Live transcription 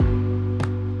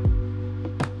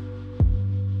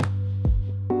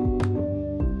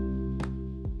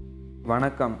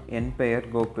வணக்கம். என் பெயர்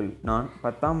கோகுல். நான்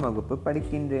 10ஆம் வகுப்பு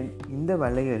படிக்கின்றேன். இந்த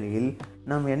வலையொலியில்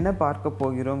நாம் என்ன பார்க்க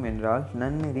போகிறோம் என்றால்,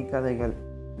 நன்னெறி கதைகள்.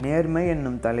 நேர்மை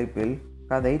என்னும் தலைப்பில்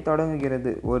கதை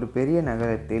தொடங்குகிறது. ஒரு பெரிய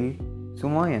நகரத்தில்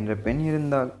சுமா என்ற பெண்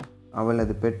இருந்தாள்.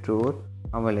 அவளது பெற்றோர்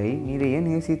அவளை நிறைய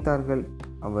நேசித்தார்கள்.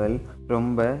 அவள்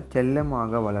ரொம்ப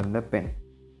செல்லமாக வளர்ந்த பெண்.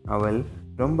 அவள்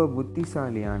ரொம்ப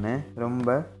புத்திசாலியான,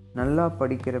 ரொம்ப நல்லா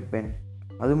படிக்கிற பெண்.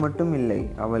 அது மட்டும் இல்லை,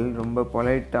 அவள் ரொம்ப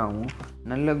பொலைட்டாகவும்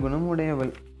நல்ல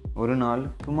குணமுடையவள். ஒரு நாள்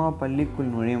சுமா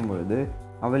பள்ளிக்குள் நுழையும் பொழுது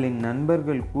அவளின்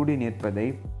நண்பர்கள் கூடி நிற்பதை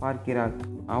பார்க்கிறாள்.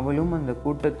 அவளும் அந்த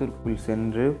கூட்டத்திற்குள்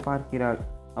சென்று பார்க்கிறாள்.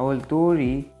 அவள்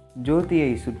தோழி ஜோதியை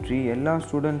சுற்றி எல்லா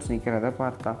ஸ்டூடெண்ட்ஸ் நிற்கிறத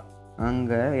பார்த்தா.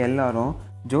 அங்க எல்லாரும்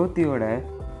ஜோதியோட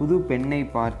புது பெண்ணை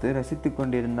பார்த்து ரசித்து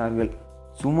கொண்டிருந்தார்கள்.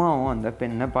 சுமாவும் அந்த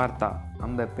பெண்ணை பார்த்தா.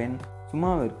 அந்த பெண்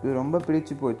சுமாவிற்கு ரொம்ப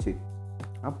பிடிச்சு போச்சு.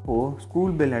 அப்போது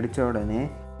ஸ்கூல் பெல் அடித்த உடனே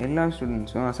எல்லா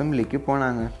ஸ்டூடெண்ட்ஸும் அசம்பிளிக்கு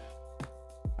போனாங்க.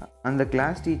 அந்த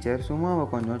கிளாஸ் டீச்சர் சுமாவை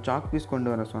கொஞ்சம் சாக்பீஸ் கொண்டு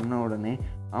வர சொன்ன உடனே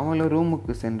அவளும்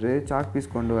ரூமுக்கு சென்று சாக்பீஸ்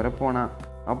கொண்டு வர போனான்.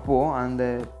 அப்போது அந்த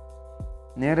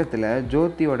நேரத்தில்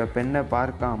ஜோதியோட பெண்ணை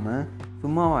பார்க்காம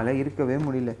சுமாவால் இருக்கவே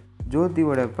முடியல.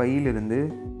 ஜோதியோட பையிலிருந்து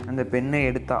அந்த பெண்ணை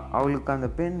எடுத்தா. அவளுக்கு அந்த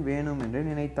பெண் வேணும் என்று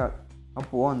நினைத்தாள்.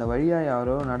 அப்போது அந்த வழியாக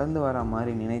யாரோ நடந்து வர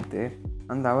மாதிரி நினைத்து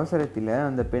அந்த அவசரத்தில்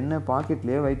அந்த பெண்ணை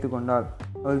பாக்கெட்லேயே வைத்து கொண்டாள்.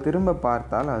 அவள் திரும்ப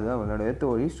பார்த்தால் அது அவளுடைய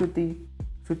தோழி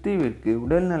ஸ்ருதிவிற்கு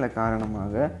உடல்நல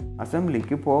காரணமாக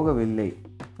அசம்பிளிக்கு போகவில்லை.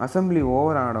 அசம்பிளி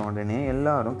ஓவர் ஆன உடனே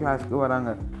எல்லாரும் கிளாஸ்க்கு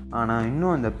வராங்க. ஆனால்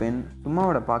இன்னும் அந்த பெண்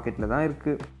சும்மாவோட பாக்கெட்டில் தான்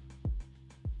இருக்குது.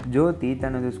 ஜோதி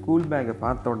தனது ஸ்கூல் பேக்கை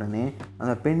பார்த்த உடனே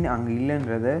அந்த பெண் அங்கே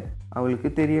இல்லைன்றத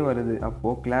அவளுக்கு தெரிய வருது.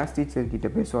 அப்போது கிளாஸ் டீச்சர்கிட்ட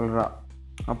போய் சொல்கிறா.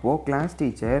 அப்போது கிளாஸ்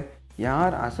டீச்சர்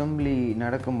யார் அசம்பிளி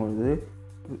நடக்கும்பொழுது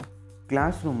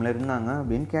கிளாஸ் ரூமில் இருந்தாங்க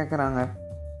அப்படின்னு கேட்குறாங்க.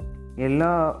 எல்லா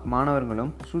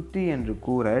மாணவர்களும் ஸ்ருதி என்று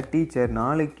கூற, டீச்சர்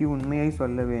நாளைக்கு உண்மையை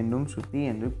சொல்ல வேண்டும் ஸ்ருதி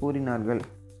என்று கூறினார்கள்.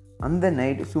 அந்த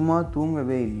நைட் சும்மா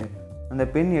தூங்கவே இல்லை. அந்த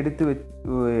பெண்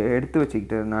எடுத்து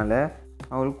வச்சுக்கிட்டதுனால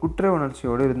அவள் குற்ற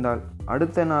உணர்ச்சியோடு இருந்தாள்.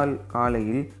 அடுத்த நாள்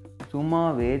காலையில்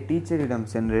சும்மாவே டீச்சரிடம்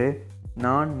சென்று,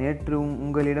 நான் நேற்று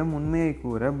உங்களிடம் உண்மையை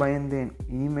கூற பயந்தேன்.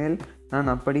 இனிமேல்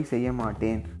நான் அப்படி செய்ய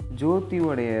மாட்டேன்.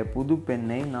 ஜோதியோடைய புது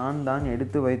பெண்ணை நான் தான்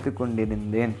எடுத்து வைத்து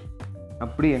கொண்டிருந்தேன்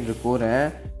அப்படி என்று கூற,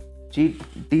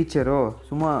 டீச்சரோ,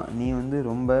 சும்மா நீ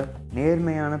ரொம்ப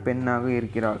நேர்மையான பெண்ணாக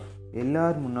இருக்கிறாள்.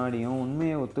 எல்லார் முன்னாடியும்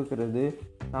உண்மையை ஒத்துக்கிறது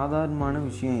சாதாரணமான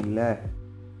விஷயம் இல்லை.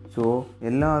 ஸோ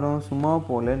எல்லாரும் சும்மா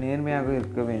போல நேர்மையாக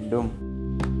இருக்க வேண்டும்.